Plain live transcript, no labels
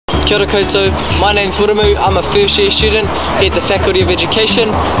Kia ora koutou, my name's Wiremu, I'm a first year student here at the Faculty of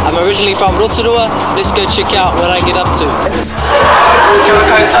Education. I'm originally from Rotorua. Let's go check out what I get up to. Kia ora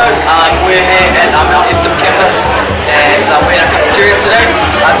koutou, we're here at our Epsom campus and we're in a cafeteria today.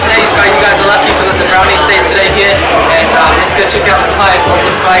 Today you guys are lucky because it's a brownies day today here, and let's go check out the kai. Lots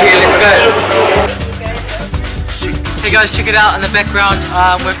of kai here, let's go. Hey guys, check it out in the background.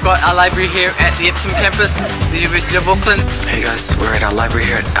 We've got our library here at the Epsom campus, the University of Auckland. Hey guys, we're at our library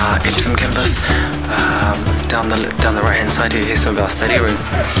here at Epsom campus. Down the right hand side here, here's some of our study room.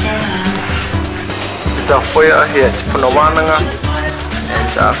 It's our foyer here at Punawananga,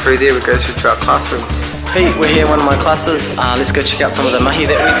 and through there we go through to our classrooms. Hey, we're here in one of my classes. Let's go check out some of the mahi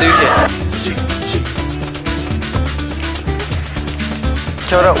that we do here.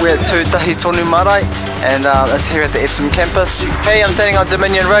 Kia ora, we're at Tūtahi Tonu Marae, and it's here at the Epsom campus. Hey, I'm standing on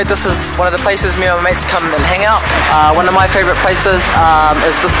Dominion Road. This is one of the places me and my mates come and hang out. One of my favourite places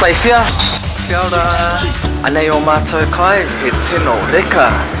is this place here. Kia ora. Anei o mātou kai, he tino reka.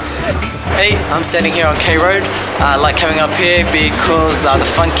 Hey, I'm standing here on K Road. I like coming up here because the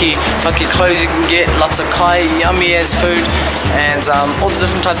funky clothes you can get, lots of kai, yummy as food, and all the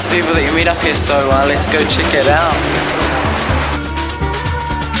different types of people that you meet up here. So let's go check it out.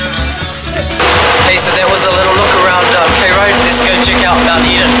 So that was a little look around K Road. Let's go check out Mount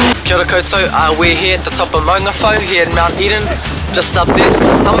Eden. Kia ora koutou, we're here at the top of Maungawhau here in Mount Eden. Just up there's the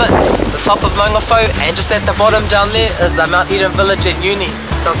summit, the top of Maungawhau, and just at the bottom down there is the Mount Eden village at uni.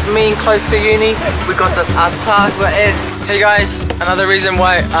 So it's me and close to uni. We got this atagua as. Hey guys, another reason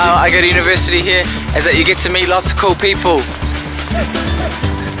why I go to university here is that you get to meet lots of cool people.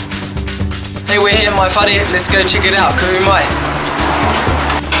 Hey, we're here in my whare. Let's go check it out. Kuhu mai.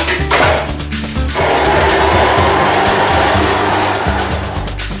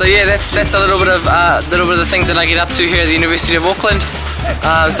 So yeah, that's a little bit of the things that I get up to here at the University of Auckland.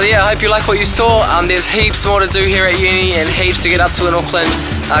 So yeah, I hope you like what you saw. There's heaps more to do here at uni and heaps to get up to in Auckland.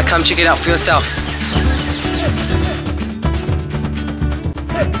 Come check it out for yourself.